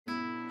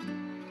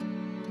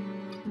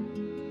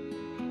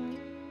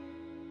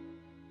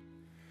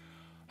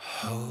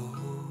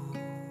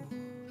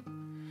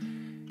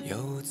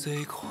有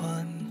最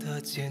宽的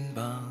肩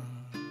膀，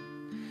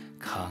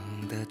扛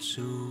得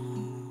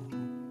住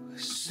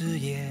誓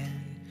言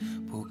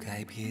不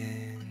改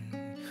变。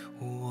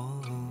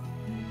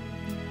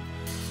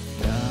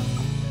当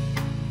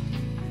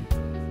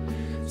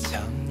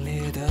强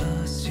烈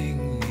的信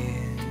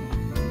念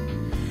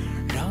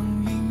让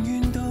命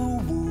运都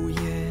无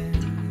言，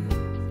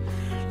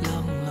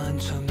浪漫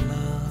成了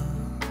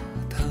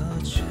特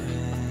权。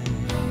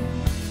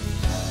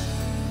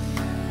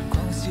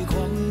狂喜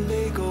狂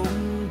悲公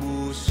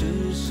布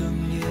是盛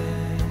宴，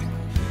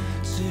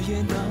誓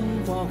言当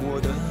花火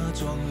的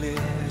壮烈，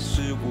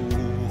是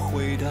无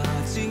悔的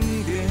经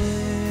典。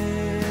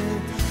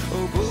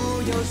哦，不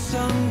忧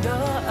伤的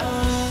爱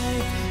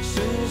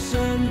是深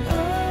爱，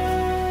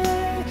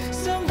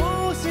像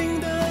无形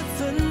的存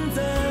在，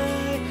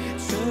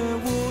却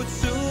无处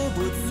不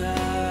在，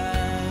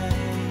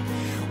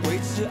维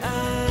持爱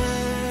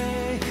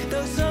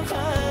的伤害，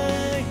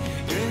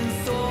愿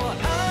所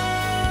爱，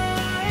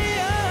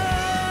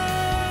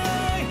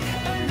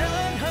安然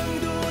横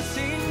渡星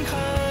海，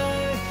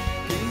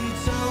一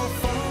朝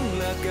放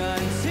了感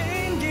情，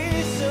一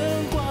生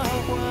挂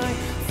怀，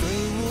最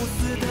无私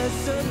的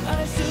深爱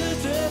是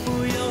绝不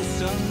忧伤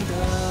的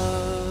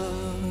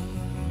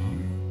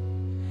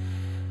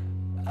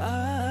爱。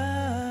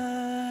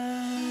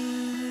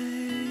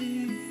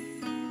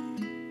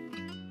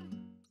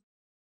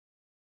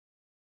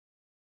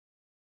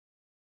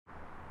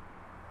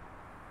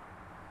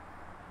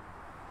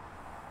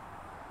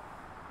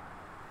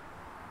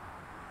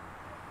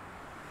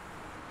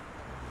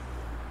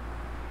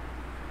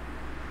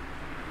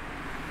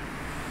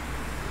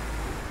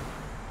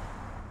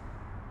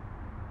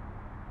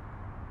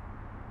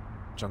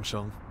Jiang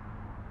Sheng.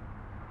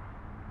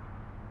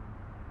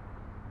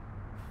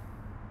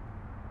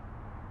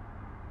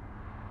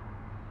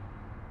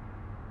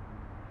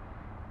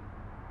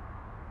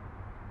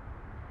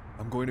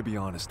 I'm going to be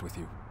honest with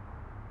you.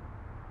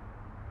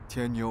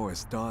 Tianyu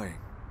is dying.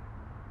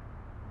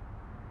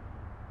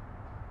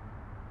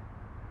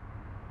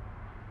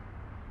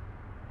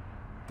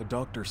 The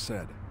doctor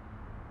said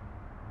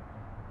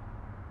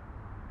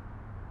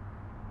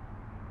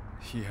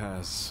he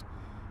has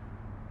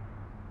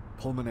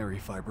pulmonary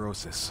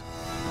fibrosis.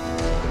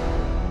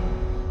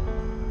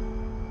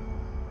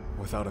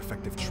 Without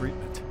effective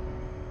treatment,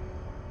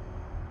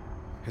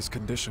 his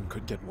condition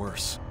could get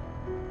worse.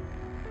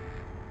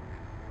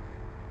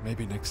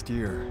 Maybe next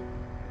year.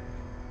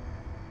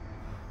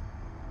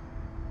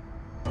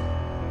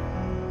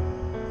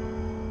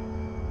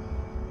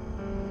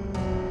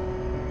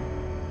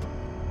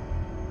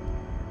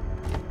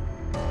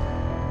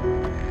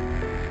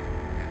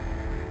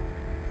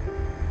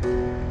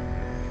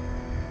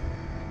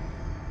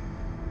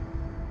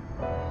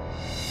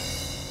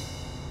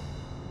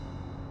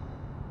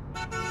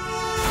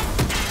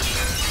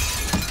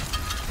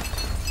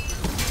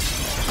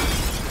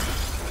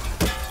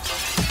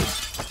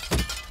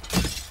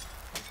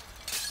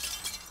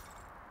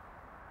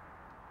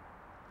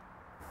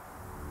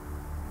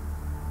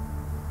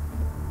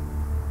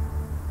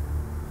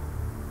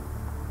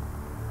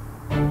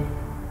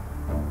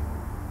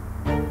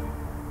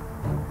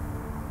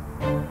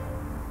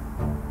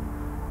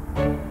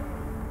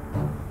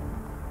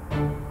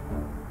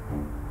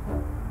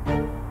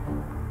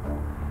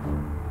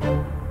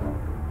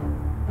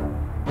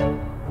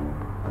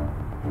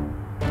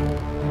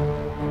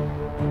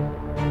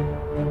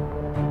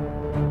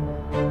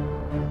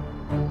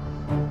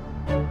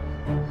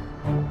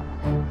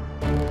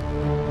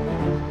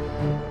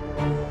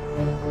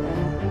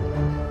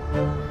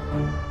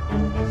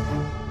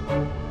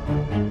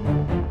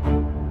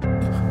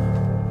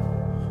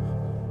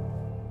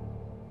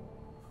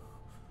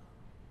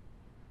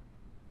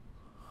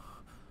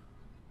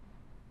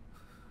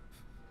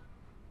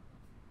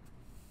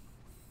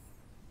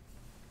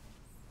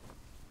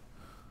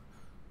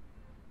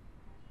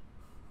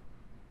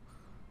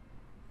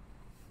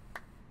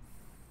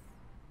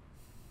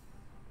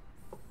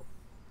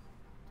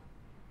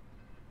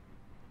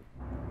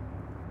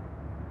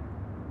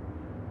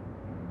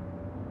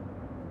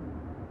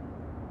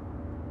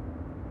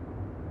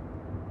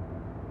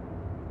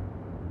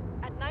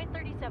 At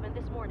 9:37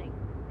 this morning,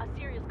 a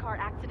serious car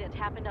accident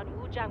happened on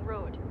Wujiang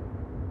Road.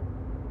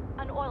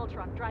 An oil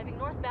truck driving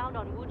northbound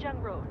on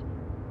Wujiang Road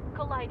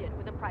collided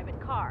with a private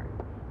car,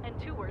 and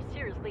 2 were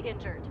seriously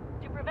injured.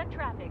 To prevent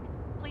traffic,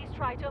 please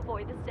try to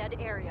avoid the said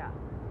area.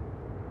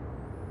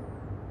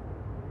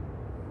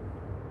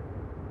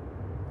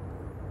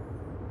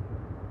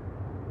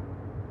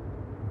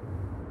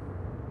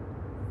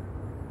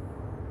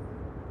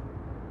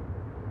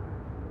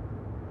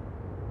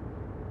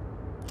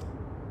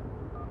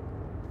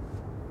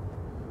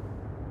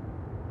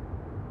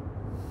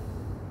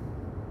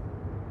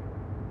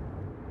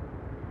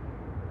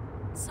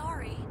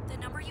 Sorry, the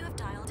number you have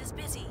dialed is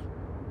busy.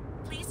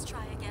 Please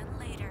try again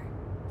later.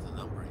 The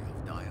number you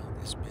have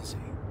dialed is busy.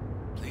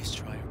 Please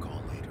try your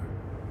call later.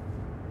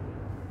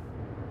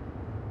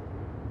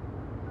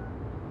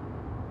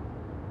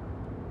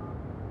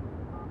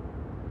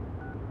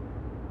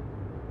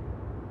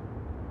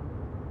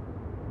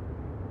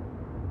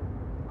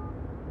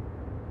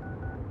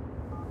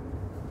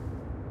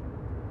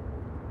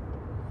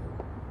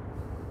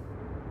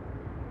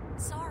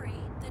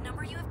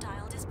 you have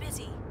dialed is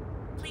busy.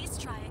 Please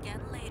try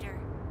again later.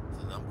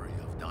 The number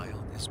you have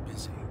dialed is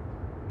busy.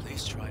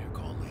 Please try your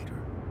call later.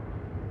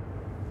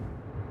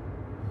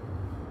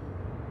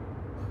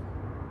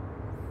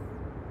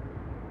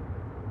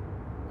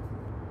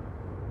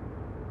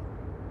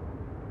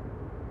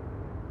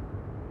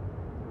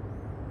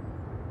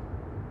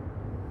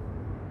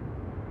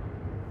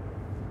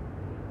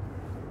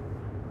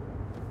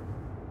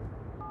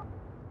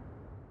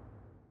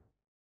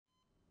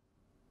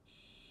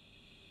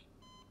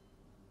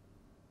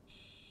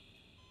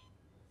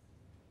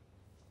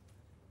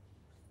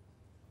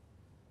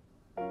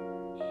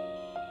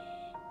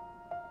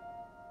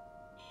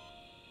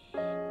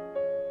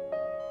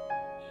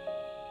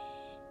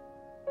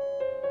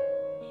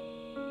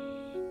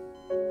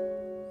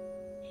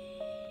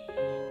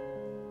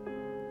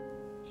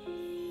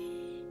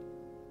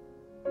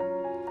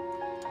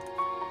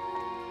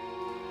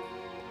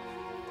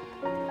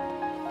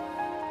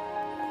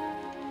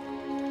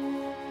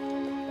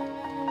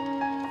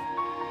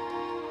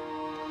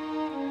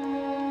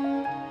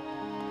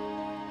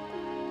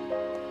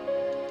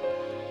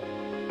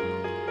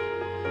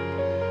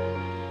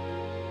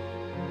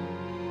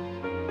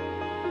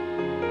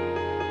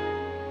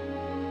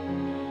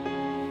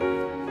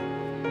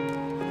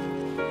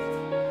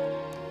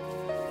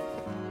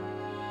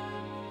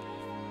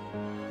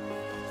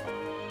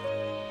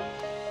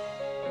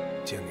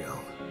 Tianyu,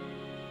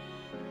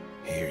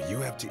 here, you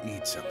have to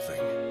eat something.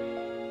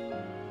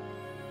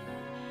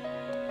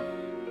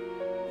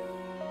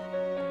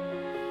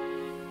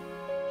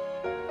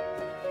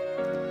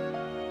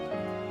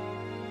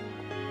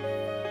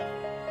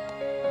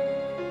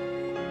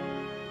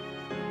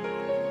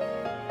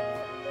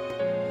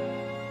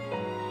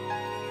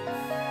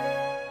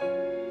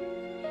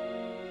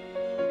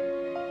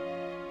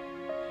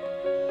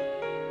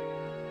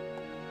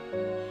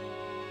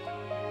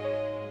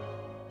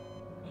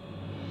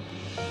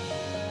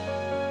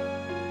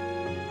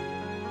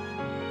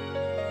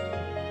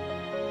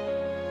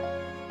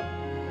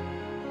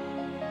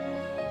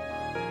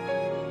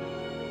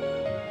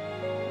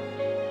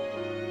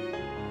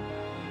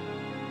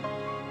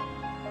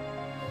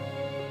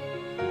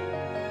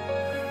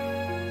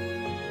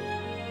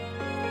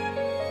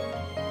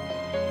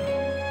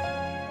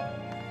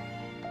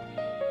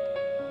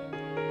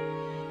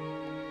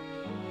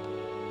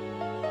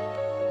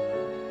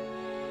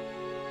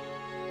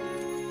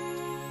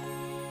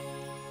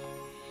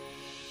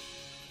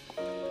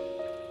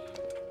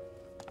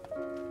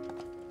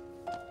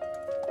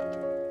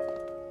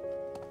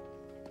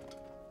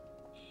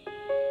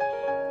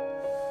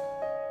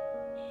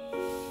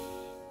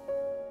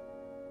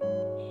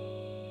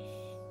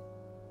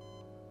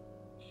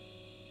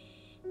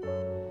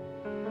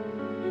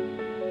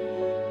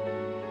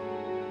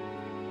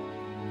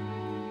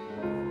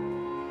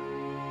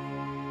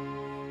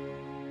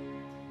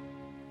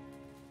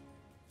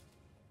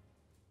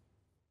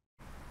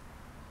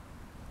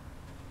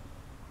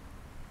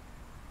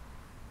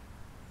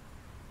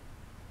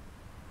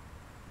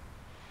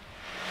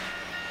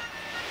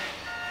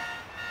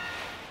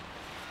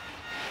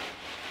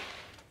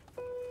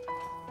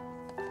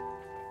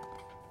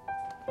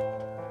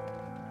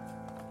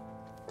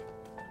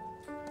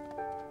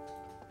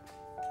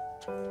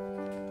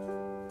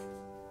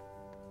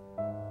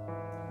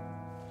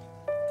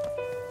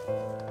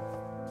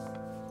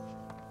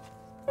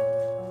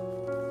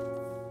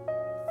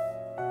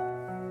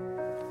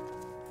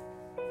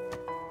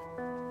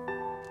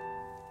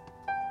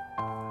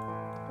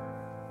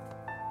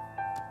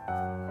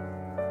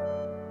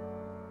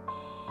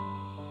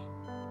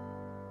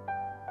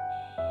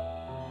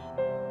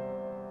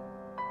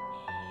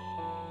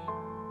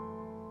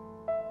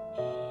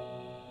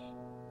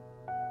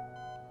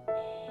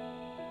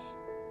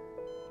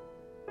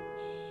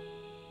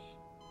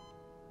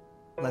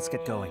 Let's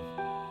get going.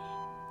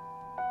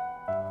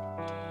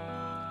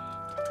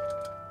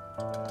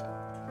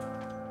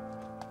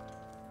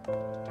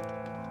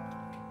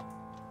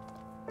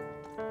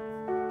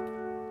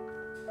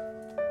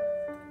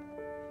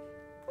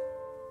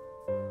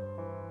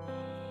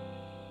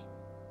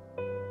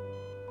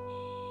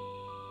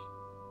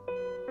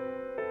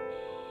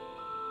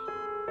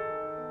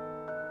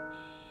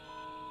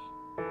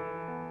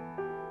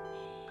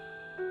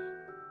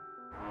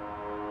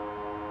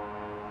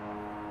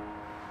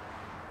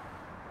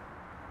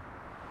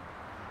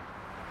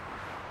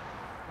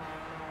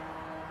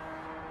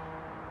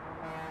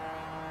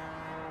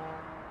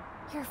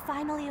 You're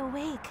finally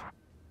awake.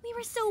 We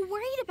were so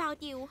worried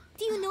about you.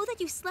 Do you know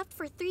that you slept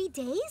for 3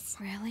 days?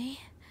 Really?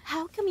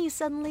 How come you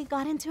suddenly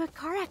got into a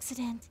car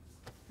accident?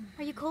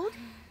 Are you cold?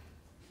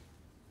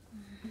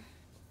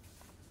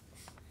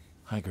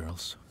 Hi,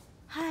 girls.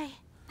 Hi.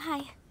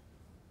 Hi.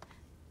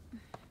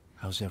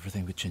 How's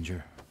everything with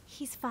Ginger?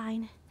 He's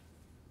fine.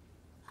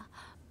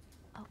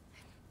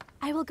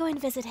 I will go and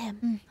visit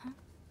him. Huh?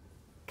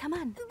 Come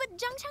on. But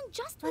Jiang Sheng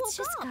just Let's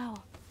woke just up.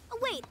 go. Oh,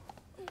 wait.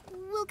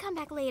 We'll come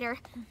back later.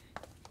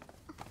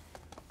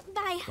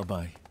 Bye.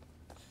 Bye-bye.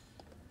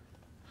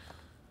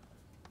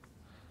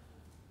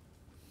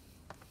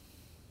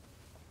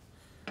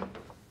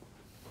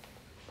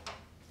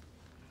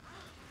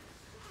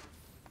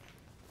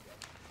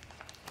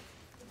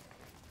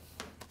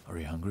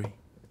 hungry?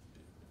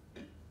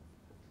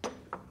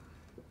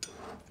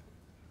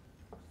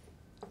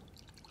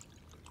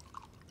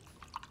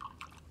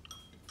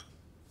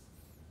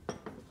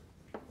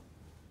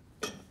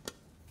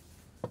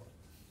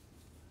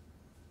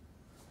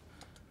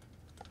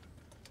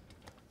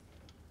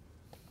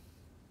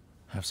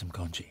 Have some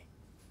congee.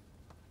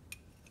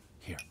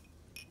 Here.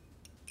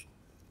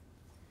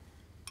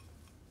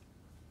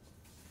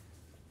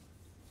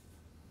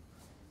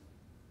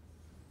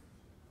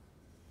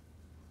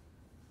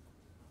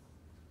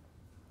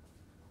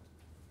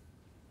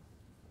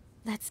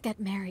 Let's get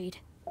married.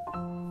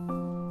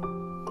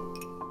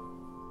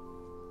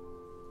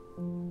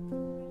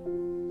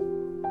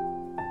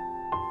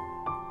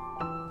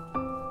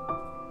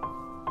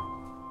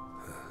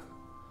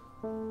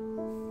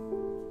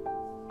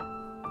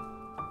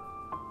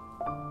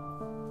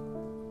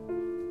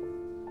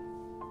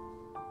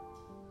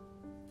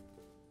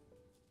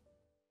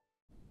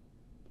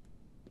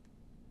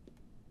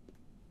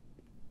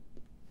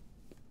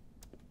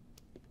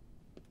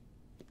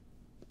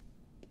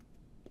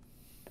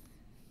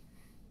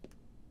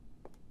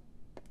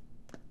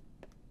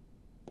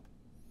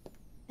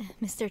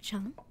 Mr.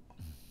 Chung?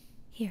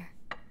 Here.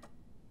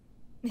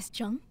 Miss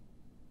Chung?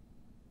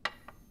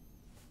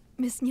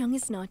 Miss Nyang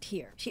is not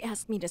here. She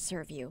asked me to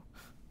serve you.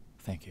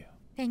 Thank you.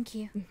 Thank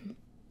you.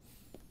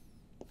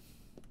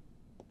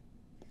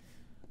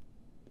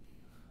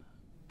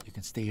 You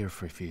can stay here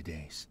for a few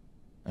days.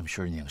 I'm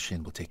sure Liang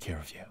Sheng will take care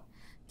of you.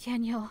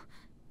 Tianyu.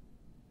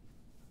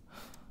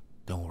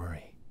 Don't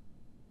worry.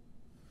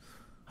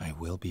 I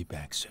will be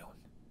back soon.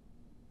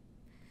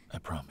 I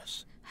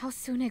promise. How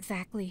soon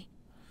exactly?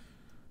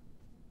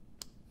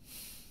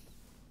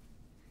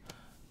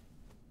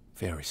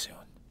 Very soon.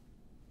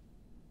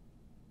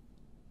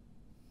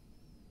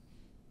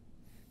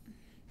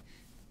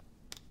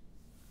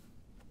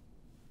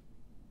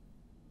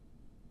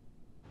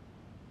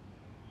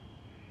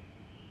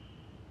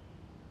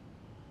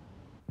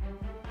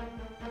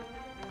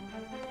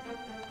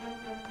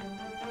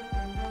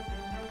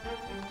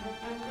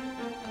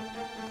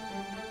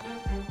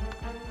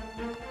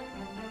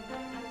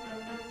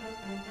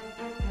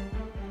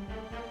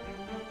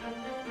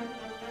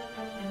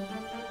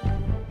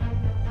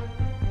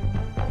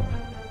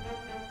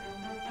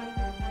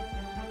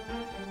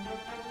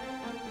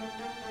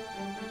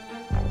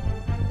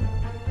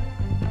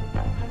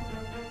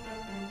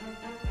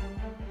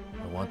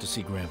 To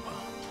see Grandpa.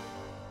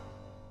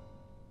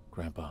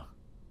 Grandpa,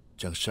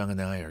 Jiang Sheng and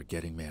I are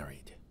getting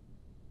married.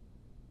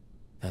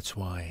 That's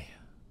why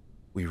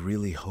we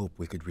really hope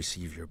we could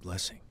receive your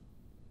blessing.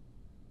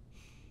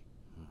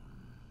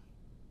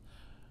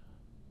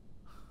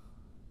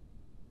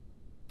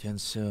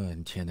 Tianse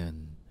and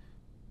Tian'an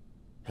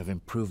have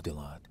improved a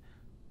lot.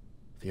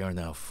 They are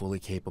now fully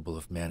capable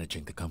of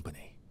managing the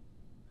company.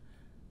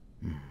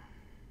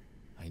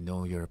 I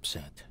know you're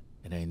upset,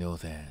 and I know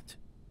that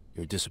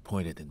you're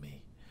disappointed in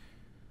me.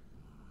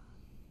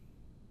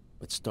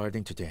 But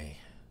starting today,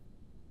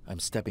 I'm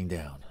stepping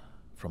down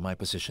from my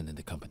position in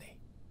the company.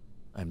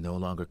 I'm no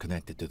longer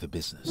connected to the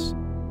business.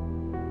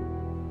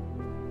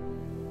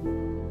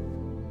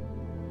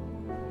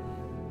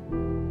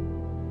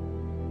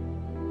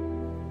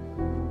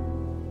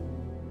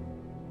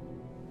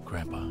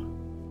 Grandpa,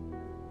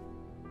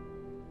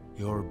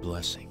 your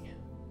blessing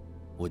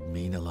would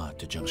mean a lot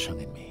to Jiang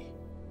Sheng and me.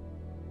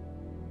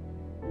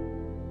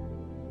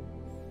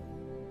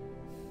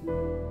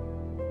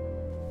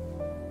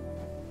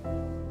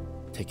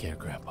 Take care,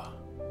 Grandpa.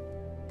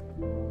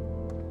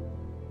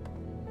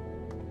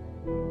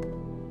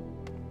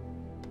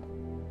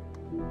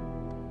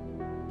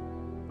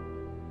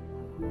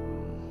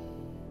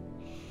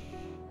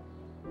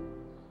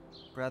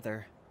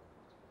 Brother,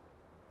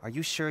 are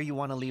you sure you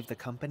want to leave the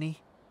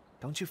company?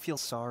 Don't you feel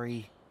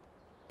sorry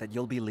that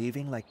you'll be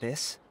leaving like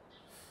this?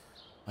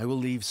 I will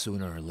leave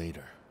sooner or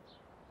later.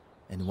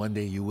 And one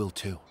day you will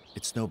too.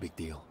 It's no big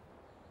deal.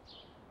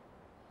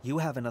 You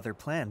have another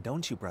plan,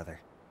 don't you, brother?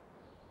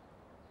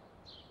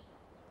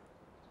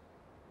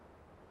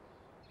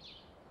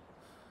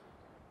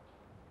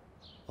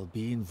 I'll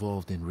be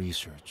involved in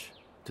research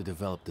to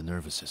develop the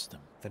nervous system.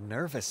 The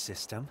nervous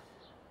system?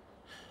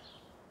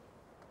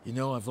 You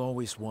know, I've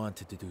always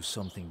wanted to do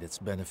something that's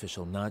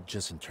beneficial not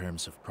just in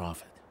terms of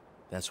profit.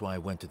 That's why I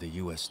went to the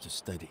US to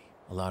study.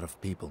 A lot of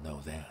people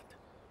know that.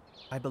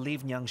 I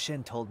believe Liang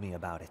Sheng told me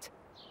about it.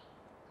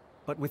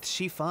 But with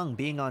Shifeng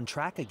being on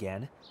track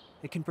again,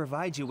 it can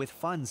provide you with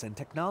funds and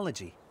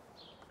technology.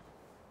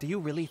 Do you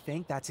really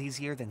think that's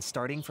easier than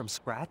starting from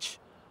scratch?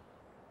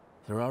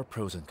 There are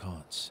pros and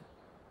cons.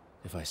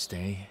 If I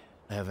stay,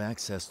 I have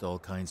access to all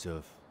kinds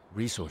of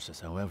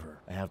resources. However,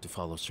 I have to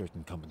follow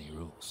certain company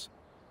rules.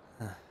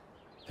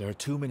 There are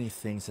too many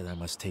things that I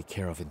must take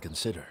care of and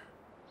consider.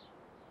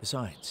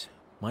 Besides,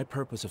 my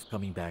purpose of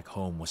coming back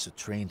home was to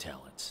train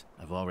talents.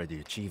 I've already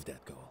achieved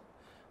that goal.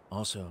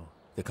 Also,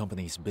 the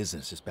company's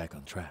business is back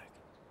on track.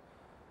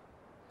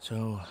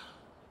 So,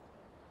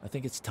 I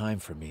think it's time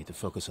for me to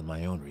focus on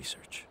my own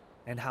research.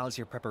 And how's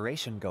your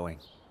preparation going?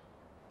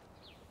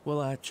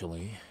 Well,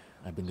 actually,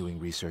 I've been doing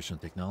research on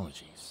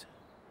technologies,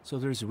 so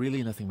there's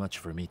really nothing much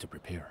for me to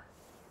prepare.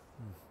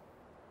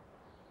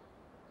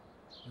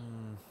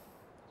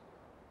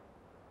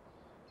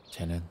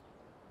 Chenan,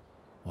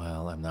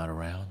 while I'm not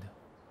around,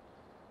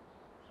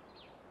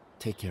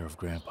 take care of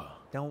Grandpa.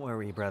 Don't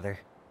worry, brother.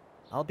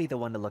 I'll be the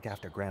one to look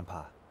after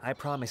Grandpa. I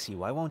promise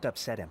you, I won't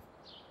upset him.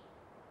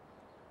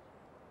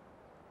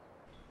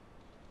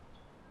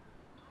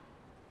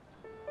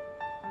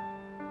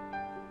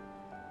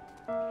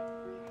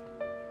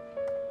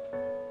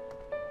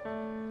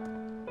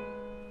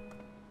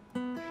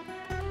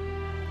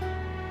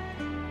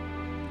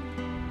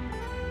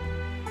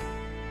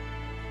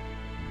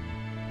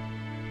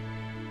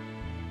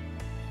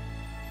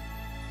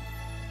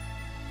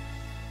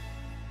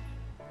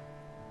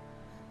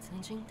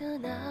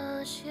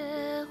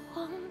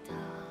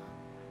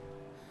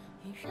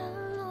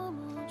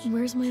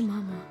 Where's my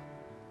mama?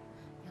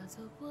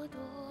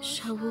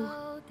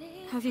 Shawu,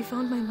 have you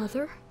found my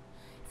mother?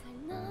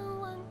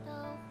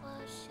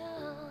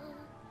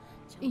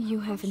 You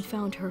haven't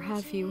found her,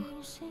 have you?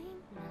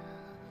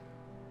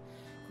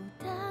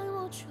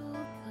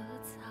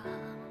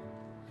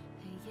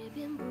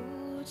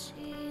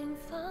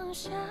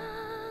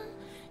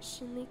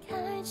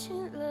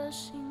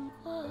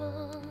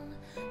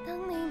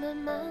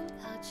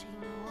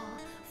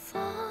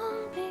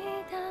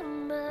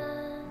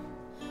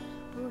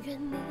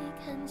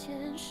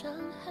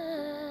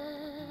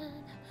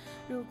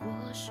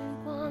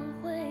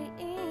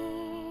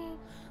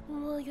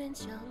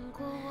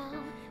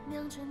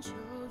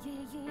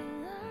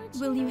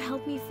 Will you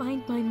help me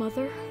find my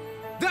mother?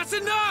 That's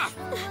enough!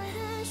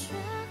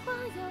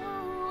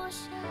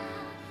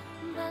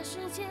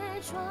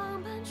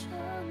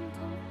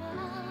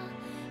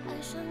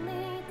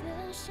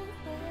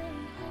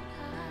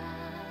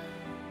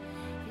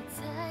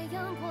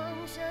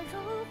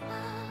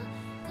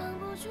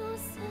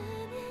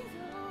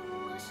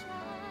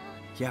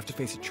 You have to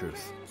face the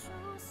truth.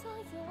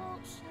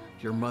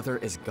 Your mother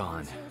is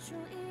gone.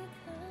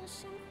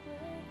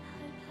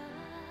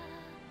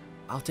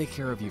 I'll take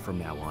care of you from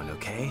now on,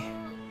 okay?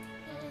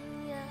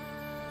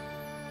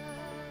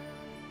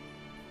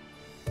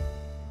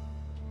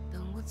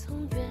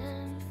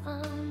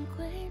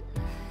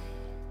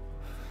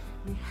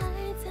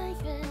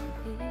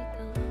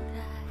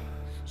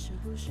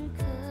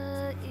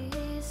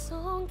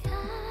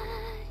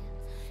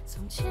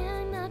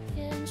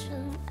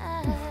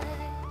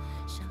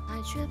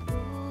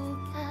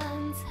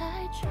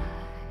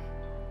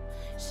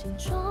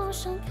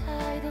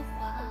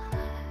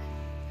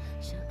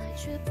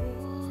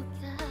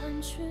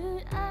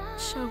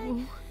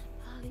 Shawu,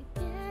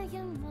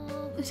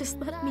 just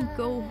let me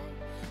go.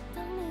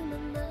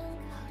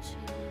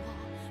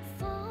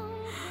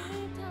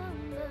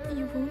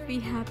 You won't be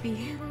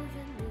happy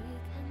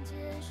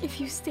if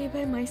you stay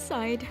by my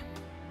side.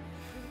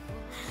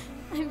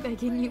 I'm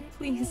begging you,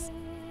 please,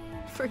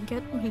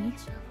 forget me.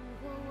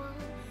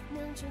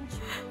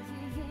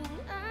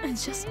 And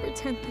just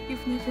pretend that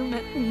you've never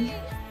met me.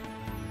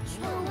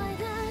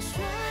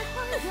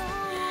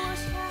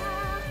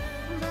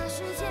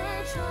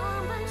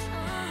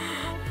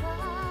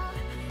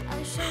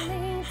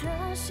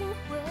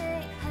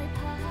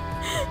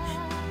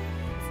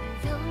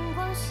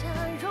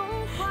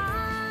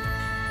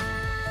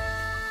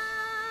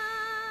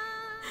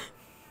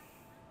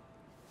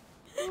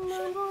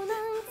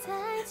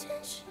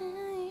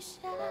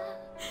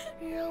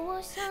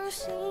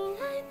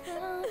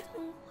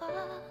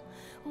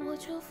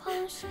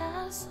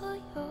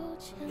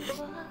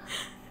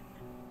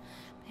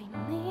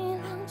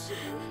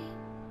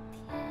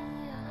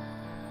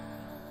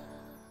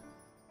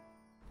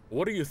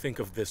 What do you think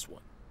of this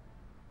one?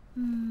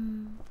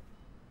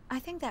 I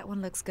think that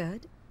one looks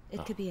good.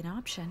 It could be an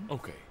option.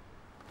 Okay.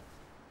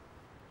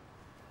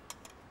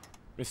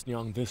 Miss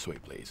Nyang, this way,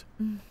 please.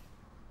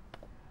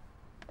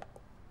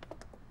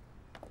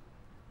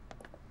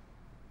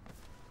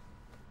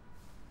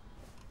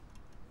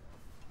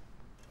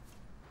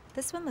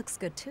 This one looks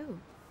good too.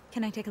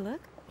 Can I take a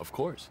look? Of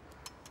course.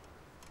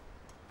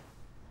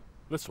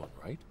 This one,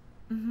 right?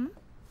 Mm-hmm.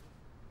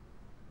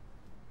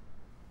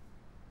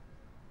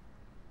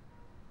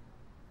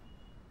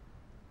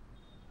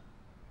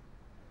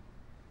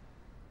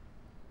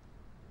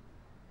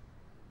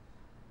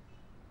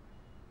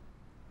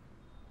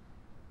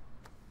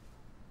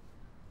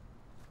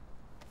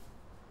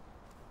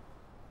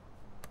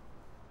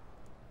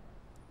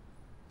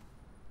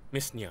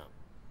 Miss Nyang,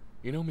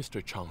 you know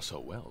Mr. Chang so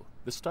well.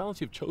 The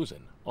styles you've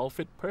chosen all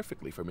fit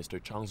perfectly for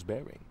Mr. Chang's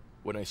bearing.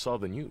 When I saw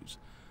the news,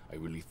 I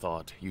really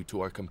thought you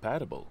two are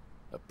compatible.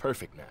 A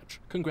perfect match.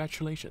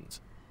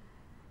 Congratulations.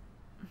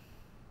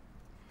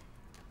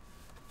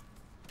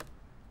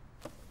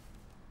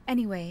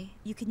 Anyway,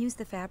 you can use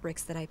the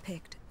fabrics that I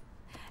picked.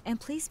 And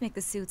please make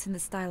the suits in the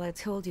style I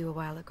told you a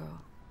while ago.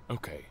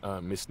 Okay,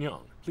 Miss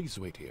Nyang, please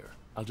wait here.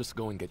 I'll just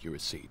go and get your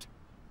receipt.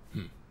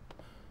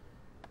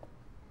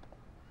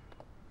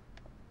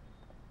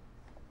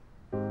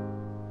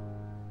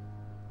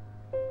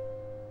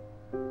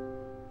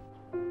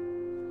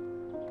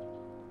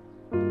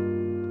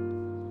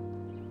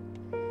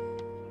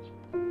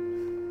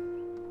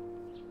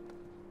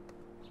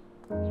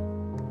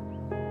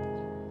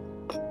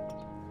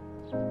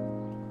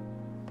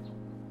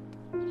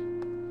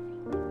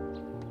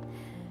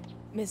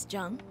 Miss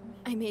Jiang,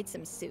 I made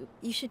some soup.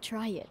 You should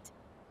try it.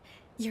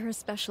 You're a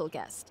special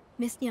guest.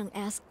 Miss Liang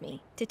asked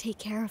me to take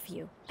care of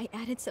you. I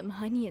added some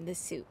honey in the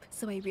soup,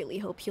 so I really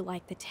hope you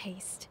like the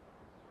taste.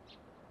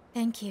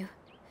 Thank you.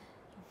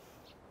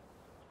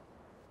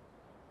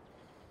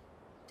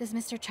 Does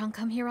Mr. Chung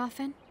come here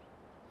often?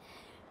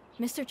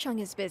 Mr. Chung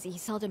is busy. He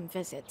seldom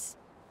visits.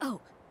 Oh,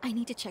 I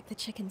need to check the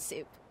chicken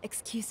soup.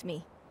 Excuse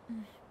me.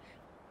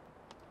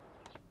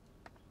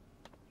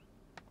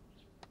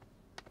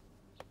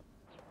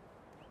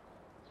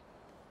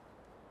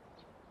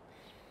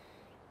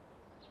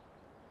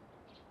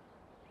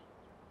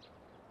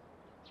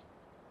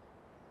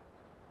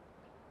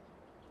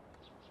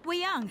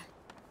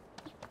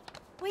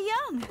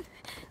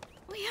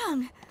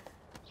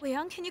 Wei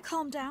Yang, can you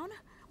calm down?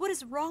 What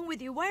is wrong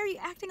with you? Why are you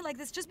acting like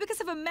this just because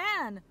of a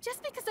man?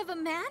 Just because of a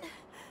man?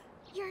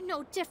 You're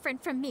no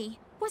different from me.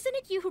 Wasn't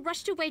it you who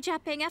rushed away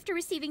Jiaping after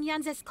receiving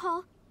Yanze's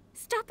call?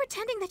 Stop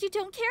pretending that you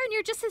don't care and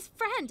you're just his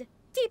friend.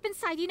 Deep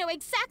inside, you know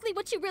exactly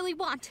what you really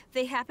want.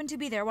 They happened to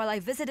be there while I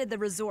visited the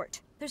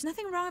resort. There's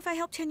nothing wrong if I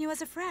help Tianyu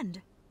as a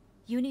friend.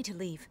 You need to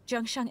leave.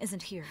 Jiang Sheng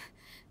isn't here.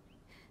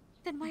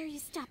 Then why are you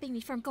stopping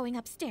me from going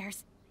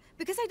upstairs?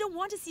 Because I don't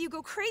want to see you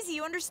go crazy,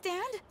 you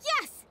understand?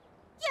 Yes!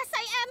 Yes,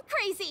 I am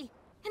crazy!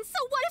 And so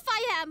what if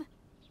I am?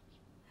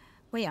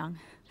 Wei Yang,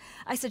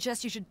 I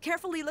suggest you should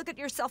carefully look at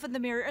yourself in the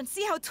mirror and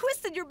see how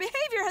twisted your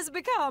behavior has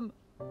become.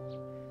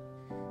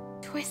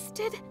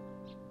 Twisted?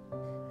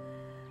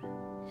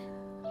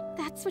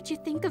 That's what you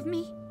think of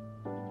me?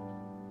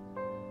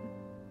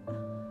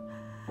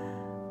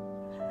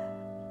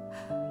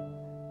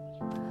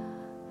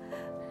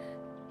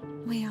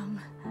 Wei Yang,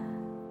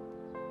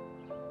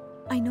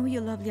 I know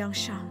you love Liang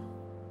Sheng,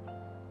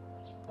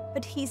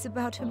 but he's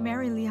about to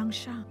marry Liang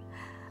Sheng.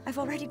 I've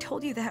already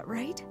told you that,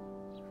 right?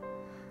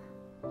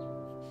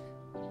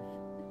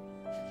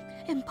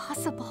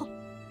 Impossible.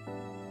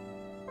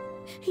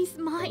 He's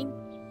mine.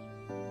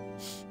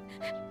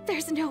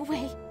 There's no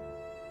way.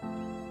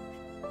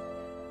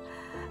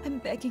 I'm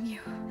begging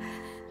you.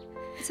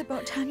 It's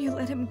about time you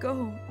let him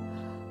go.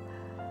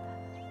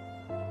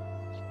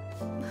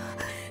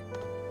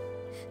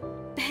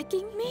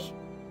 Begging me?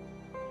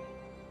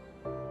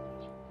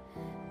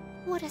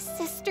 What a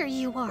sister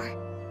you are.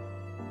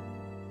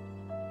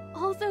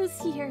 All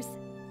those years,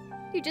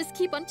 you just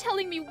keep on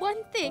telling me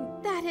one thing.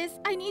 That is,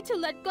 I need to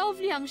let go of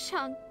Liang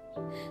Sheng.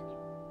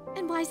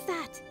 And why's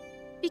that?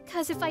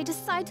 Because if I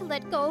decide to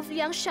let go of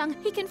Liang Sheng,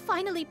 he can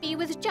finally be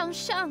with Jiang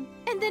Sheng.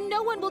 And then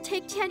no one will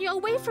take Tianyu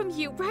away from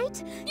you,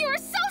 right? You're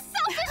so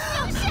selfish,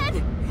 Liang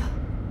Sheng!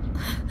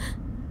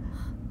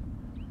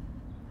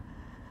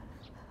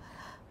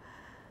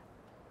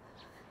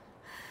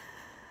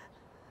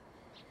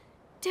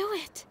 Do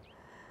it.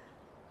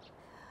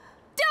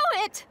 Do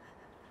it!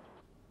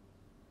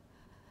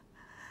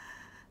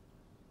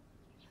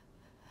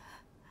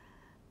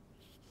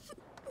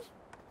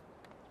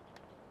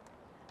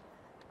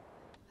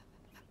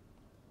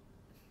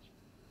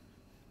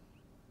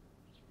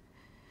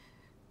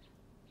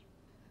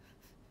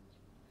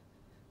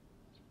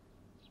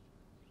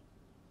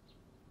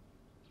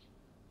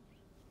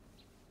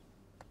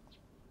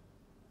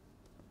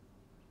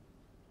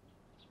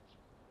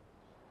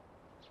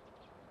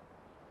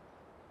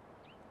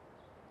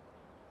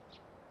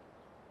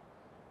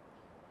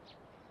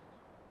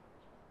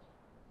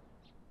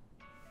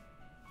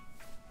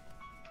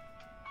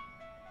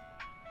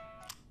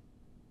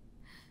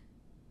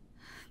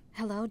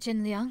 Hello,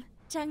 Jin Liang.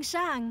 Jiang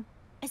Sheng,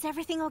 is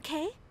everything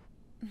okay?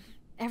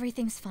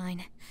 Everything's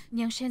fine.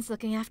 Liang Shen's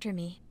looking after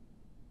me.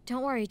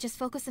 Don't worry, just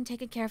focus on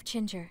taking care of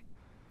Ginger.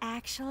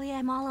 Actually,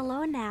 I'm all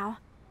alone now.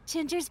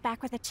 Ginger's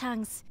back with the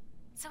Chungs.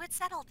 So it's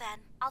settled then.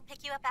 I'll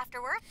pick you up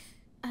after work?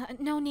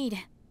 No need.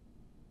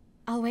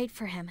 I'll wait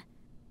for him.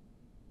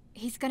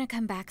 He's gonna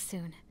come back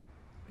soon.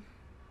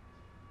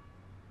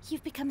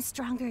 You've become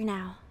stronger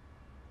now.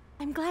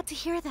 I'm glad to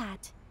hear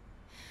that.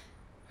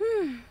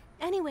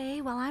 Anyway,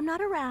 while I'm not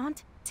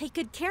around, take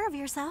good care of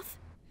yourself.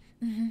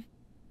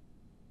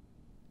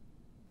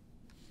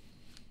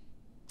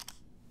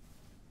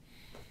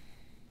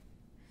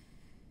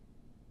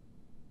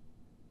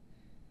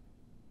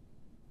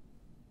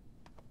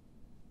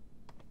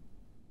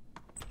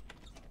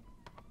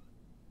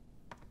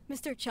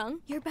 Mr.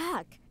 Chung, you're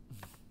back.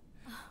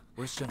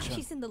 Where's Jiang Sheng?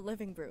 She's in the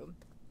living room.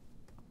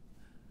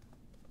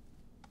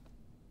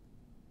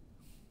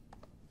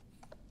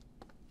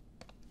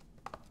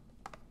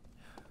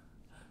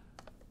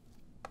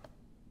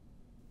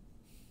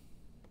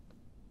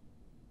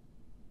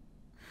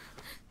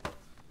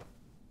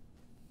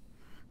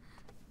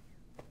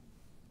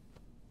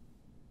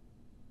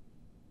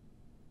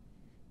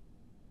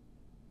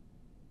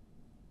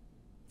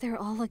 They're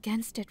all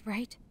against it,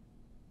 right?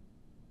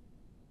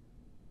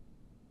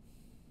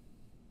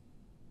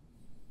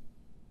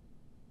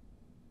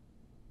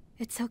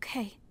 It's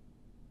okay.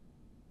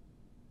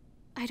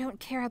 I don't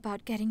care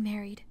about getting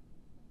married.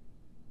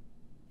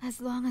 As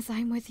long as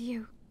I'm with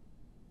you.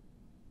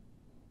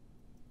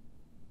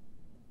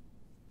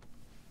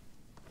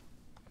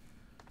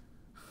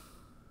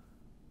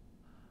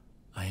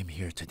 I am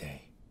here here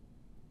today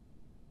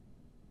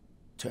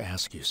to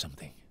ask you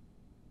something.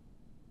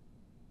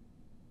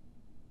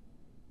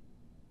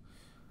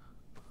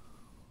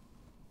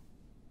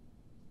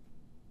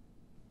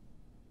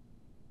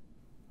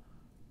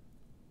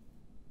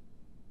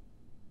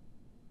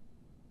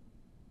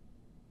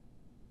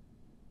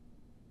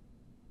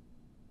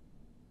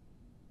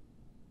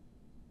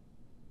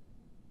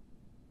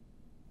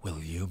 Will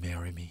you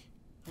marry me?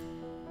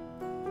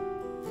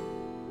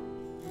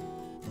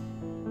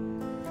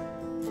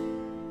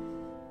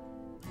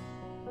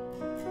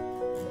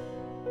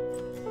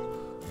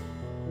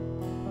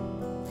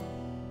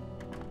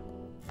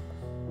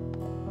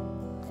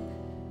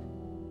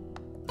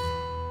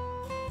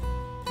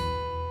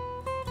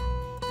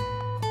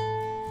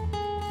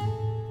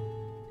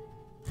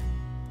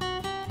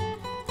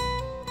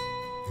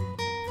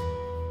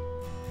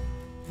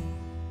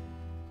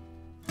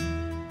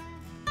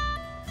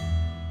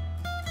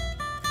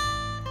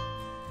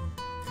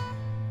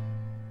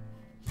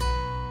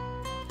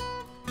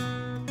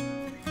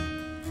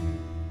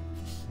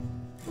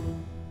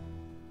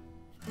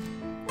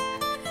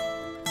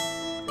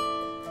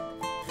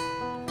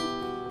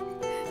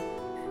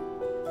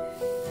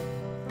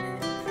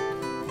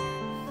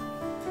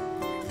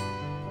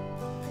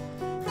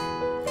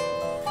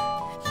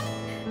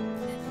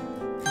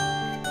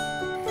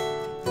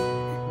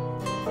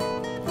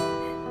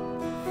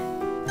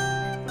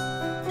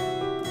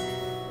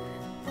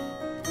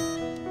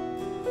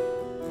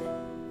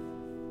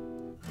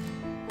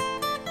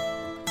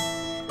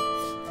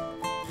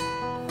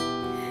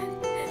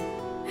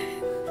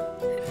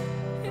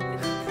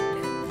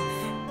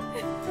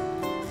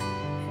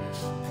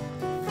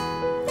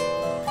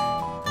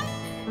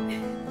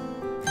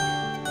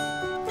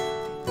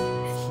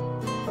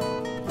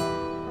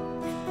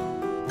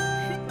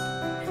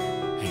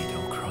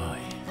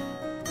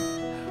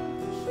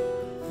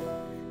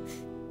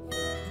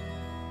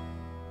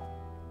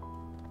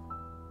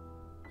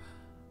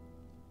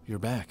 You're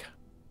back.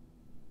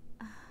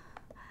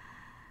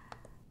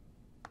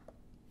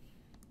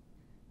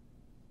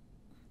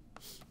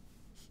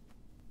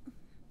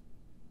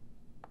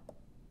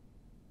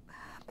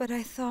 But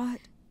I thought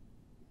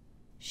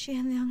she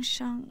and Liang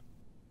Sheng...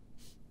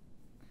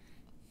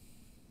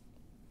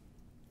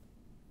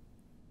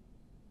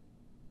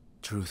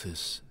 Truth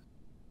is,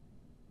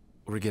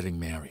 we're getting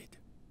married.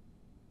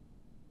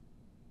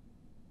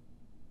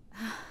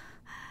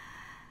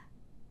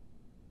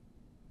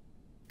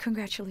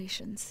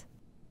 Congratulations.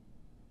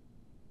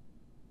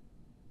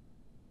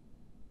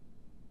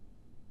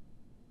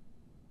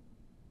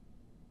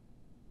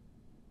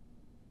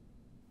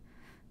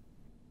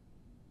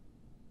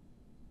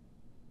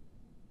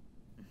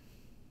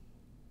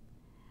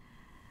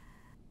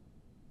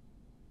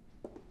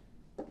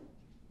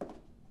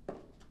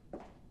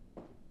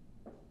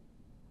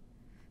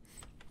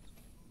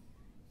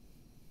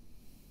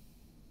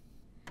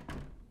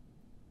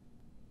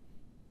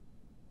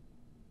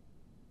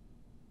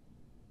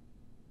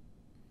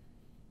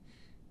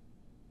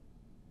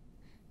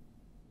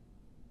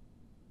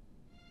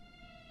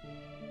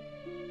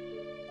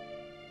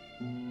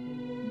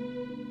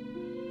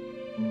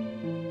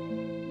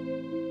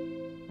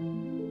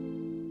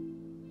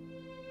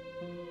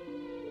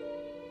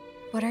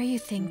 What are you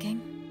thinking?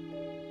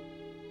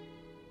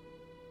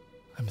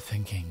 I'm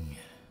thinking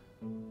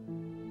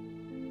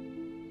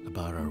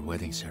about our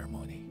wedding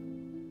ceremony.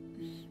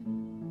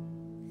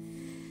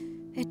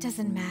 It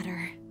doesn't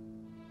matter.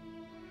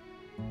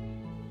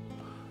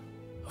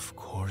 Of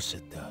course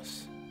it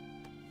does.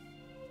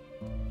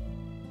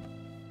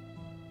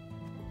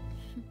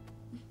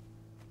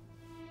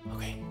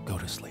 Okay, go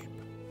to sleep.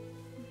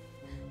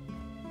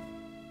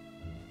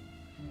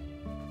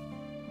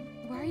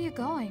 Where are you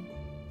going?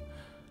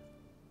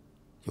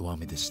 You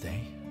want me to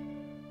stay?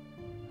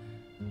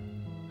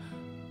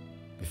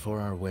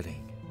 Before our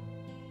wedding,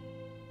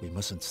 we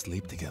mustn't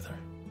sleep together.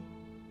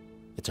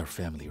 It's our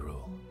family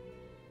rule.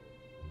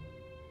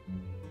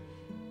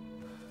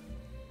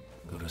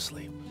 Go to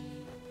sleep,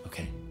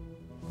 okay?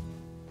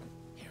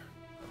 Here.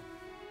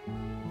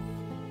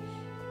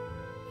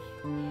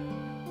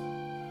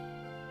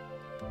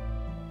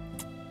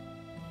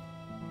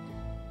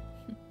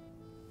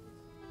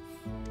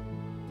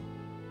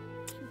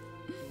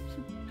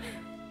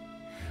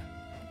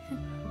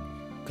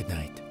 Good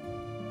night.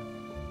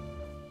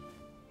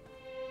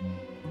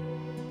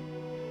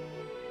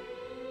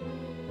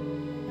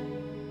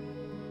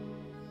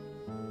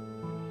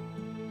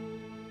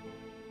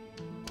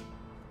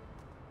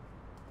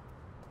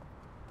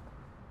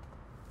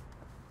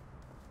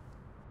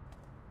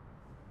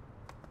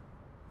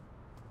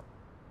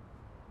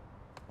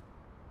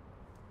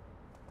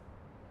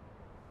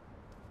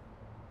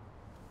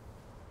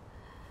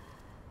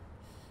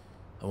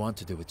 I want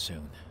to do it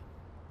soon.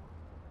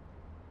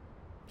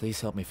 Please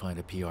help me find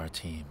a PR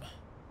team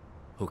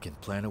who can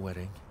plan a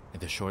wedding in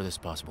the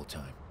shortest possible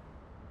time.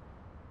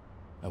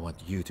 I want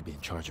you to be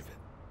in charge of it.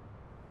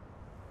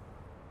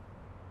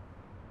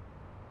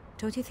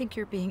 Don't you think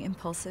you're being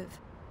impulsive?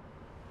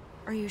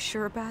 Are you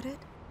sure about it?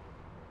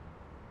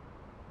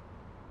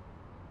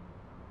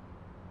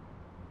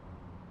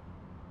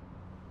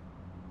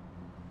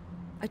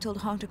 I told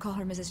Hong to call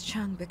her Mrs.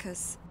 Chung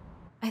because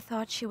I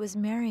thought she was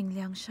marrying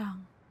Liang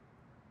Sheng.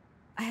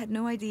 I had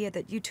no idea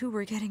that you two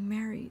were getting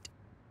married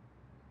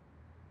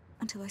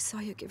until I saw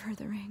you give her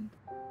the ring.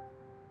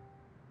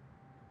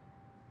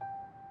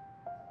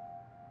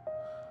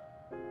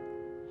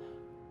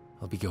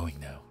 I'll be going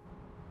now.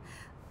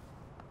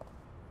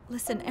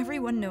 Listen,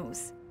 everyone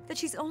knows that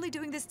she's only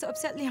doing this to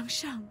upset Liang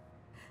Sheng.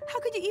 How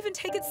could you even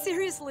take it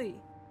seriously?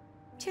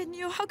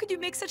 Tianyu, how could you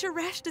make such a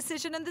rash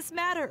decision in this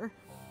matter?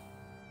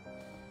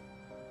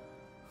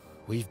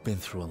 We've been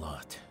through a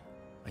lot.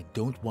 I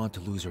don't want to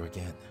lose her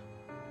again.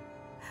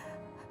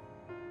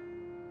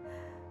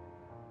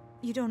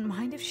 You don't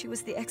mind if she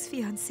was the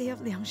ex-fiancée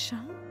of Liang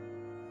Sheng?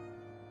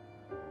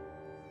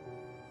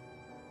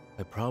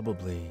 I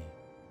probably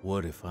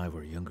would if I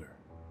were younger.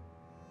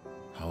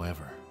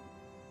 However,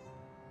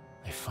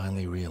 I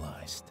finally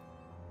realized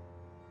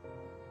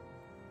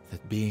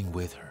that being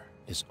with her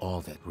is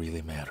all that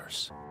really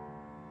matters.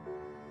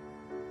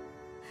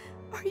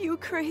 Are you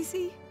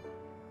crazy?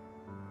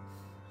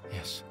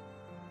 Yes,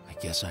 I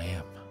guess I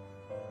am.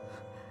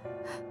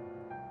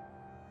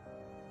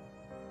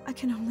 I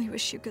can only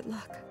wish you good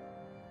luck.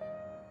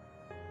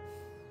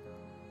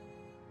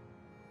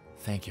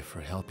 Thank you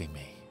for helping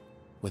me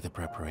with the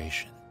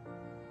preparation.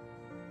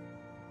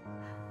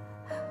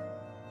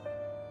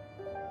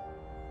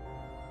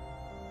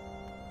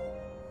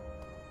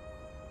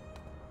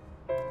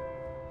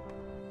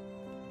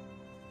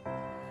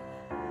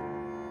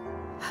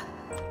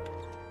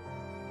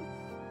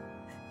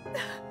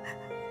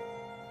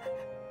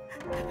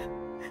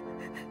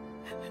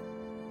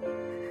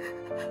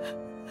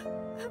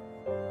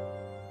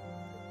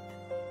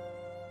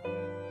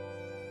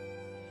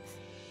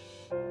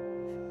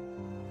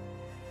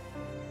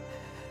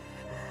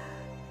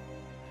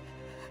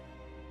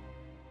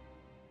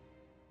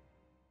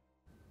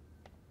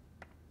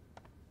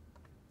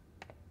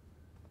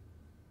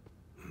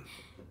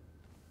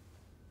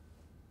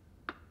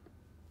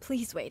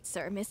 Please wait,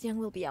 sir. Miss Young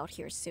will be out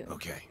here soon.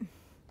 Okay.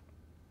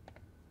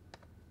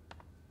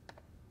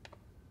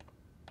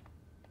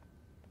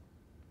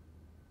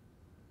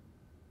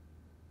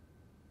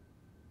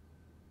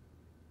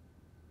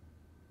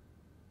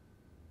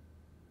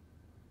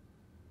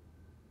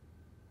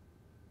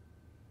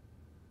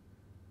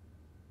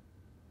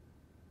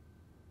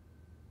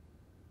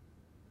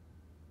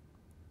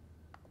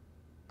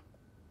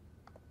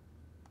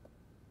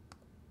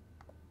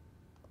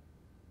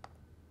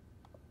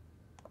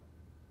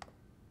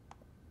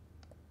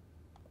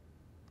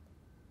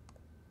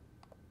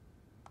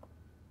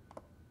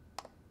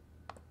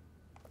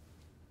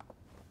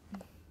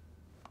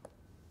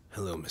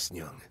 Hello, Miss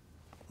Young.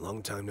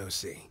 Long time no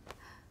see.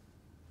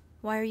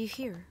 Why are you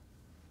here?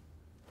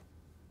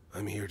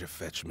 I'm here to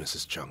fetch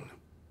Mrs. Chung.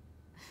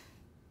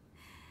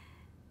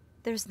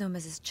 There's no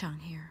Mrs. Chung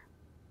here.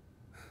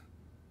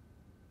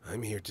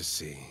 I'm here to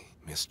see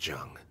Miss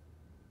Chung.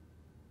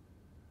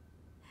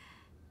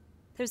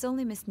 There's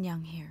only Miss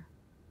Nyang here.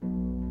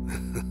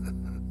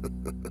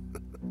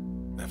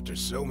 After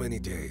so many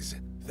days,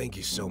 thank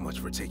you so much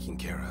for taking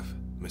care of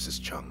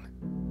Mrs. Chung.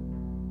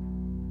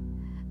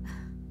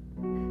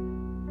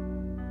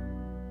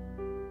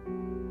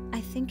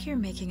 I think you're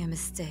making a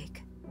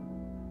mistake.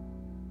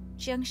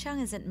 Jiang Sheng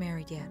isn't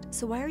married yet,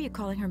 so why are you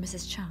calling her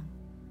Mrs. Chung?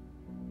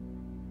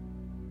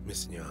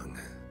 Miss Young,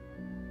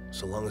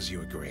 so long as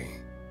you agree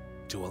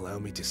to allow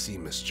me to see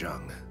Miss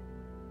Chung,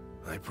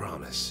 I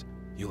promise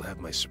you'll have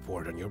my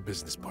support on your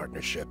business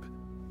partnership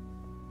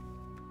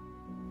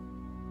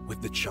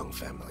with the Chung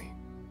family.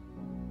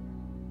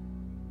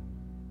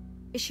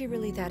 Is she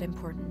really that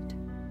important?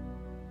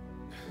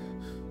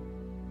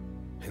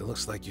 It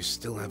looks like you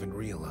still haven't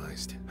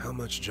realized how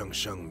much Jiang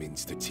Sheng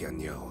means to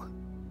Tianyu.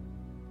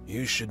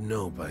 You should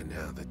know by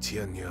now that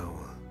Tianyu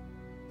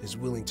is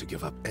willing to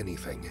give up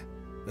anything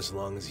as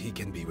long as he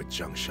can be with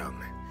Jiang Sheng.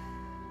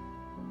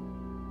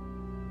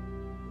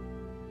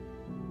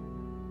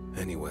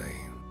 Anyway,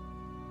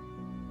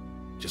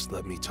 just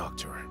let me talk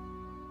to her,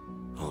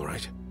 all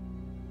right?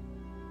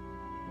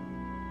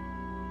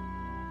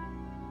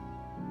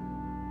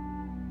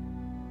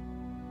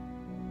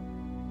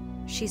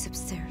 She's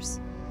upstairs.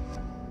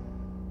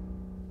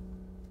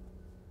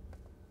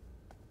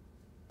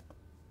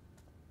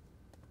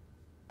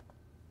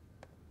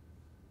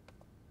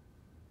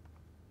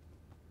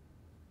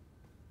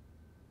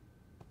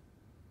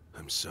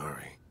 I'm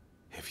sorry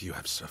if you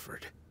have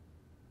suffered.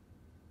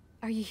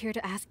 Are you here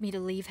to ask me to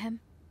leave him?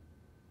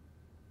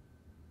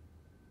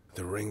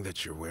 The ring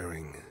that you're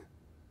wearing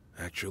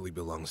actually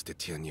belongs to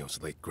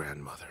Tianyou's late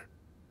grandmother.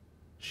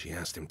 She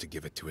asked him to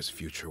give it to his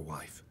future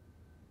wife.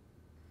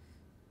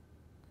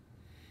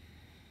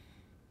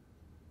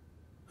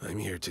 I'm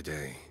here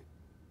today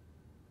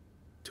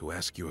to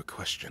ask you a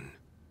question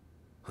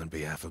on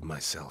behalf of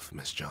myself,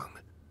 Miss Jiang.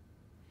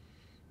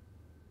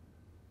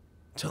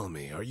 Tell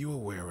me, are you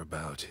aware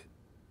about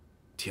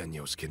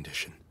Tianyou's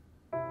condition?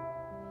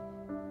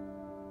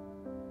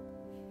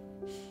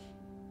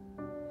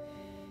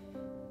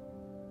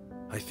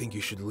 I think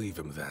you should leave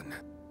him then.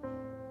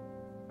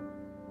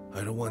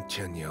 I don't want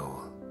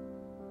Tianyu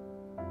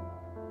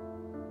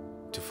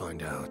to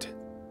find out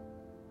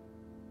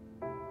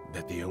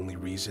that the only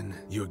reason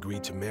you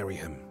agreed to marry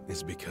him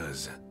is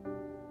because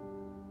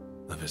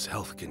of his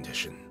health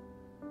condition.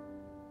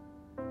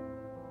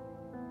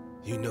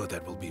 You know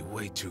that will be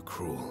way too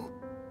cruel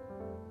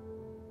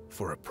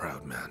for a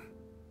proud man.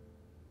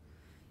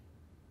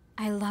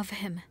 I love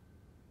him.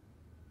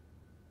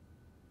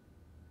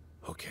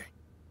 Okay.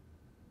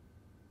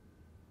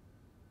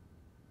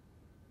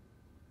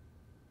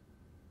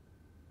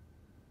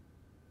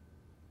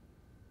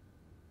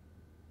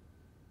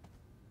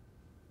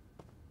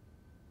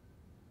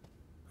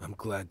 I'm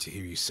glad to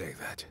hear you say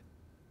that.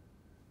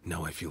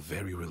 Now I feel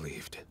very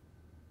relieved.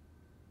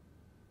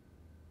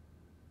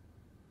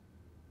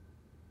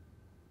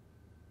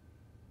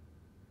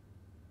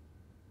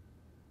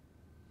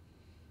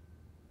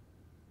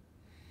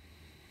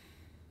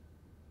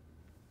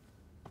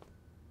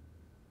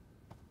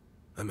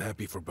 I'm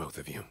happy for both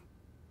of you.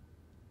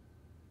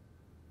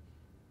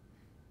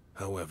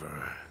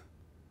 However,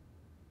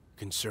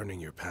 concerning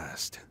your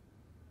past,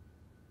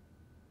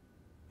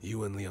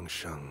 you and Liang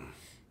Sheng...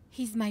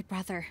 He's my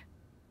brother.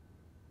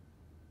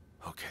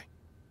 Okay.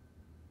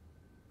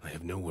 I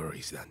have no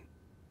worries then.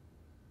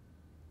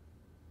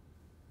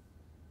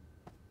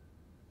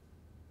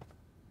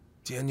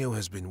 Tianyu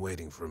has been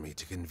waiting for me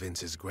to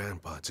convince his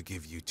grandpa to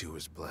give you two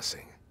his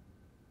blessing.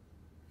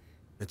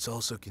 It's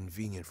also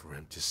convenient for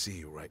him to see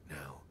you right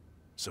now,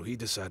 so he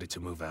decided to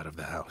move out of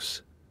the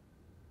house.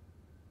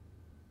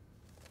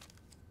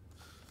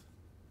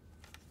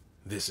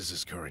 This is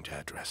his current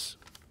address.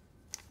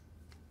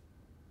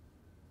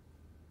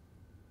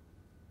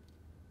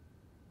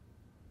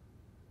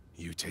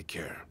 You take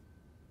care.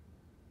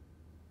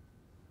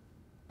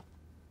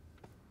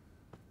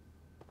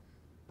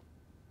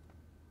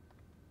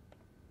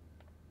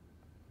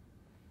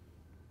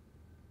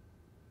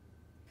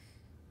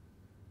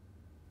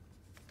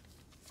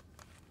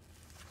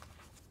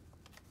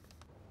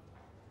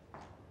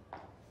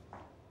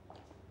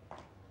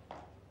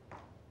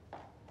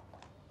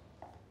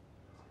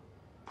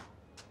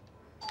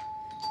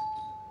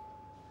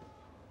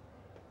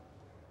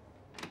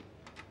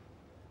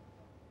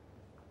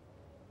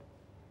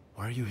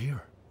 Why are you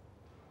here?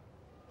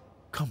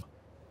 Come.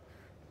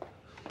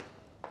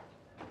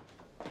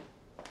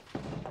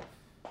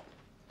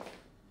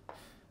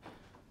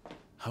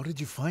 How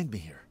did you find me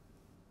here?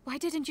 Why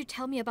didn't you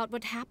tell me about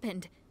what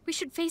happened? We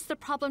should face the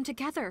problem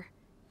together.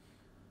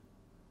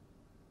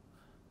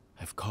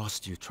 I've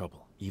caused you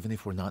trouble, even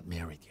if we're not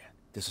married yet.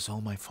 This is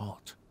all my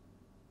fault.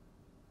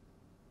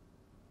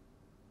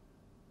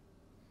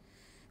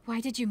 Why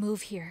did you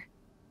move here?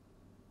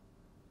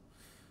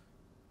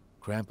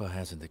 Grandpa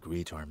hasn't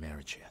agreed to our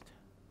marriage yet.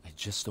 I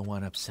just don't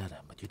want to upset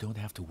him, but you don't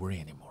have to worry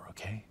anymore,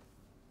 okay?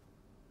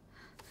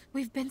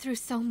 We've been through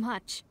so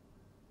much.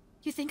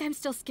 You think I'm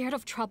still scared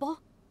of trouble?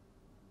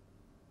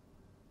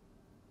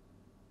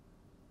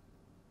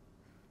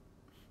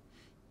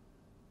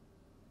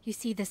 You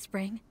see this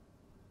ring?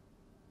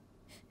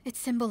 It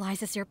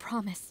symbolizes your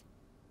promise.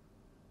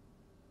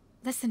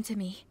 Listen to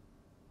me.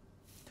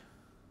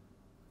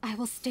 I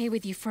will stay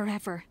with you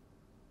forever.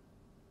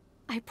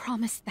 I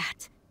promise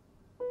that.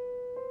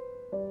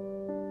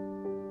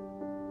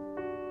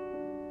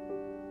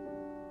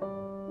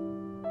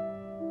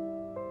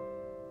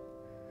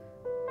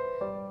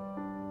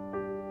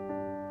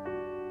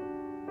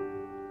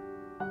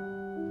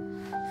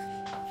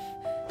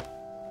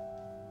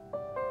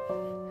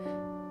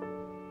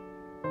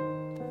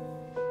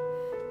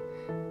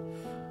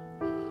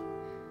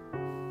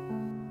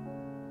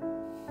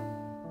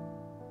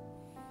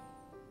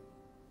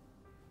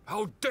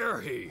 How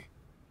dare he!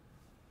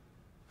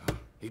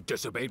 He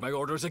disobeyed my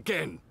orders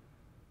again!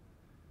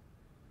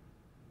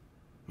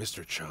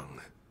 Mr.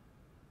 Chung,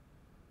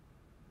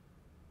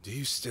 do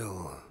you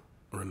still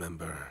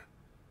remember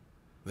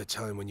the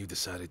time when you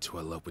decided to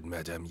elope with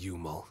Madame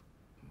Yumol?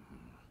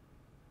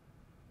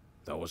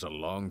 That was a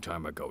long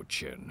time ago,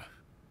 Chin.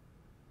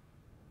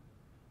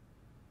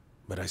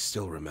 But I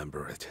still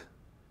remember it.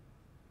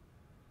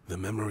 The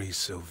memory's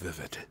so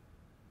vivid.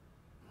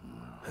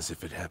 As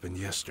if it happened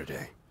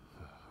yesterday.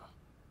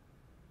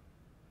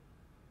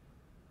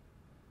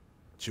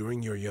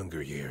 During your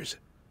younger years,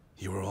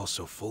 you were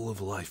also full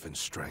of life and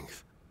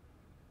strength.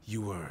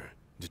 You were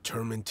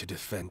determined to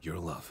defend your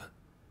love.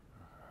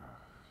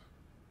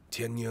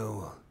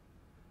 Tianyu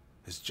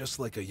is just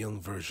like a young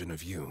version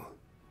of you.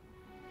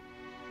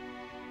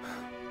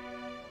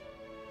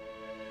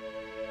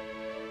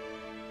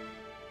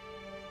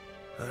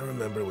 I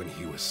remember when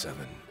he was 7.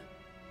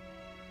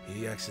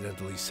 He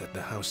accidentally set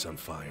the house on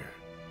fire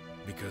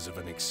because of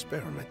an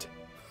experiment.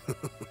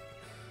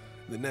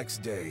 The next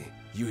day,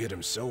 you hit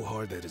him so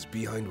hard that his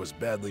behind was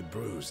badly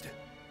bruised.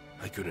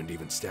 I couldn't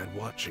even stand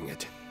watching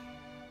it.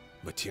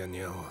 But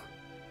Tianyu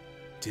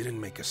didn't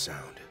make a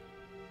sound.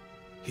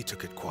 He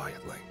took it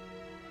quietly.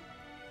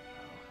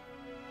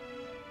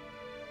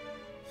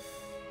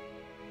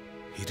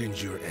 He'd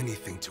endure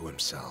anything to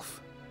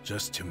himself,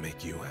 just to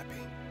make you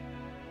happy.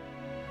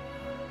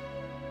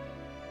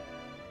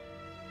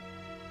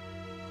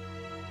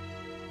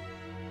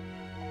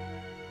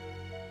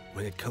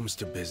 When it comes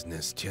to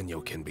business,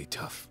 Tianyu can be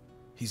tough.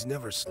 He's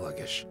never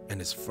sluggish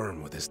and is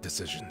firm with his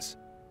decisions.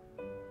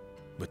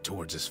 But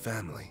towards his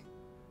family,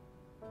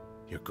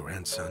 your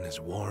grandson is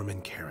warm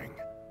and caring.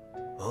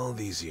 All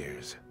these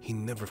years, he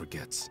never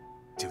forgets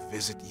to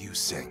visit Yu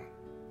Sing.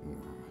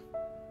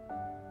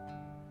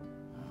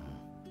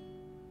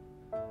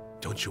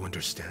 Don't you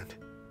understand?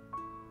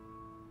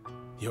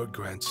 Your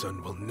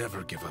grandson will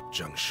never give up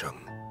Jiang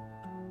Sheng.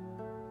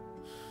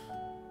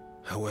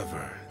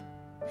 However,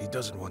 he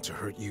doesn't want to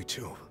hurt you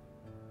too.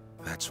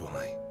 That's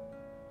why,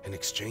 in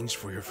exchange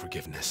for your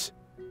forgiveness,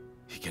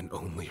 he can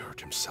only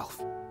hurt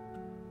himself.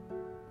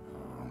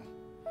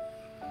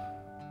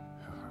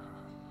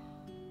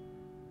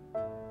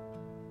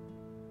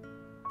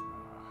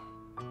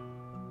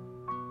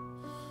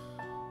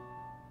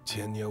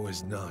 Tianyu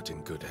is not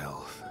in good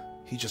health.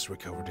 He just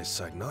recovered his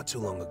sight not too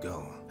long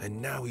ago,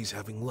 and now he's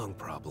having lung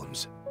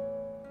problems.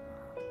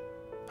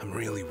 I'm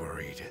really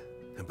worried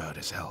about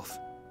his health.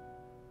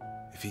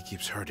 If he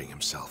keeps hurting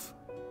himself.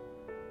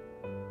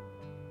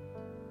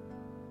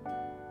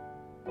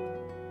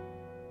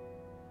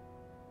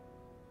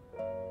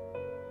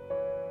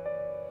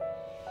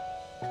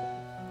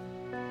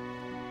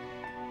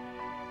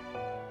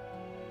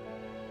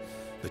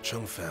 The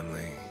Chung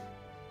family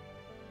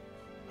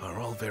are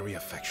all very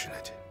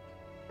affectionate.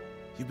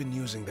 You've been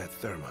using that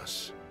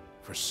thermos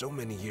for so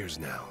many years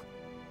now,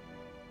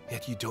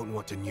 yet you don't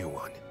want a new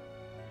one,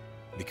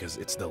 because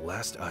it's the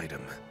last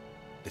item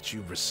that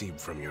you've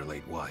received from your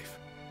late wife.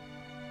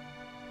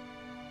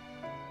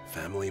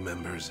 Family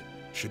members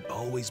should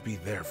always be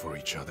there for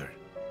each other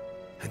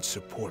and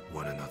support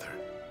one another.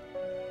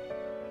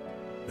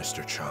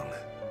 Mr. Chung,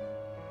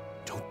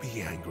 don't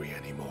be angry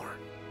anymore.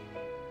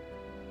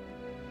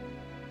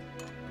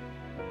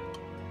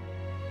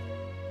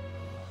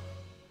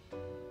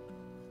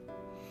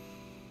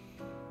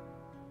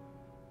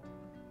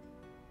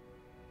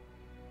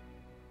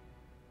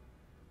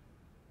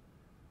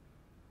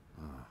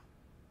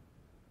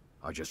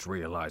 I just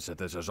realized that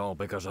this is all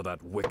because of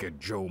that wicked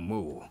Zhou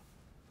Mu.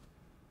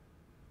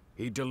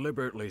 He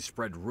deliberately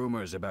spread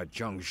rumors about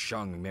Jiang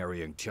Sheng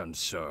marrying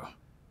Tianyu.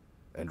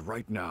 And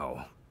right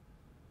now...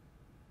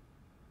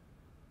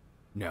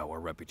 Now our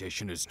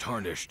reputation is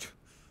tarnished.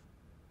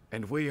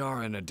 And we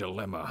are in a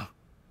dilemma.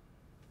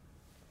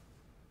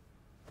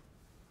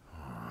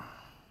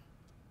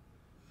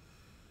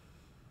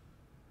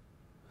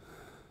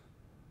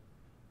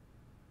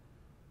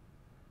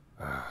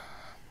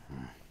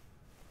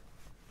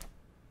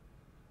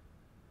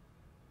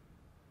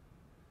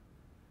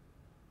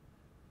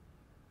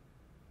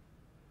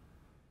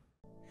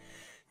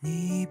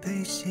你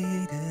悲喜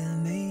的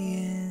眉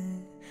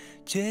眼，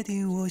决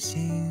定我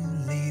心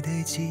里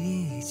的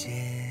季节。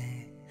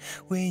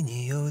为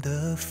你有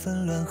的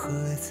纷乱和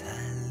惨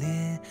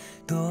烈，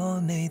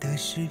多美的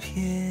诗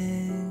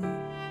篇。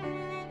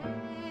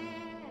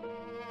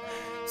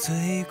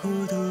最孤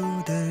独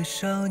的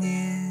少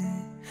年，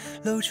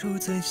露出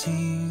最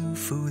幸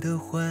福的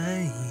欢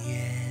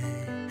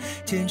颜，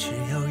坚持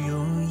要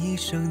用一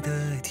生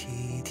的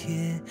体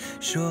贴，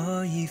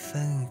说一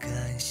份感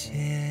谢。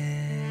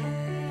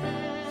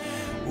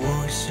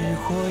我是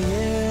火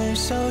焰，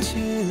烧去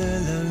了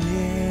冷冽，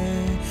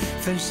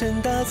翻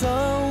身打造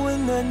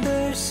温暖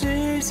的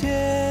世界。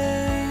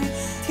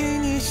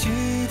听你许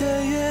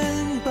的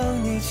愿，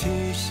帮你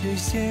去实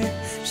现，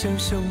生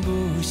生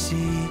不息，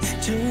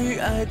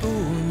挚爱不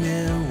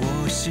灭。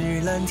我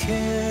是蓝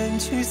天，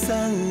驱散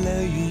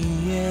了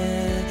云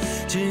烟，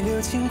只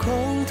留晴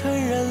空，吞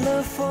染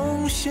了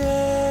风雪。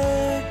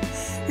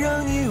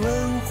让你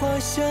闻花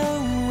香，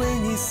为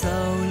你扫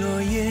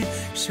落叶，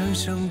生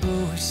生不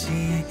息，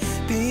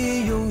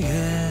比永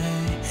远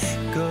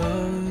更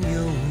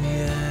永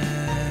远。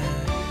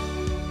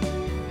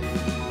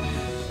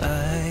爱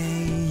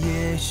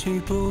也许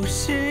不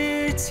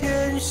是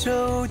牵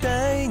手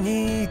带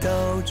你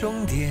到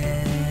终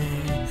点，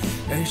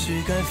而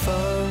是该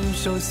放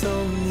手送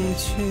你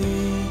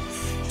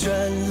去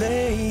转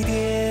泪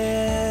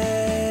点。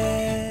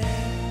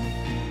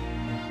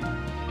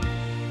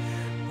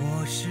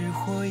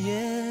火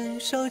焰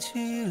烧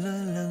去了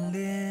冷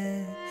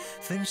冽，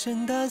分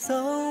身打造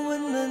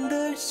温暖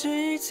的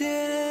世界。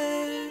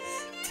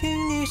听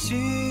你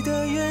许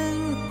的愿，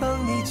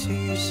帮你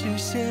去实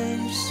现，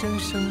生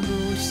生不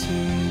息，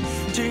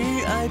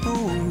挚爱不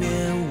灭。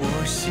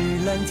我是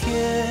蓝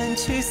天，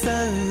驱散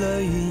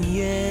了云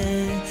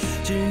烟，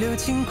只留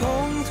晴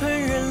空，吞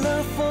忍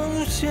了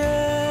风雪。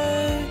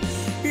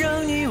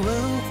让你闻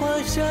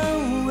花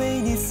香，为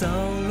你扫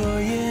落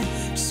叶，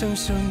生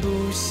生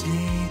不息，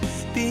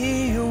比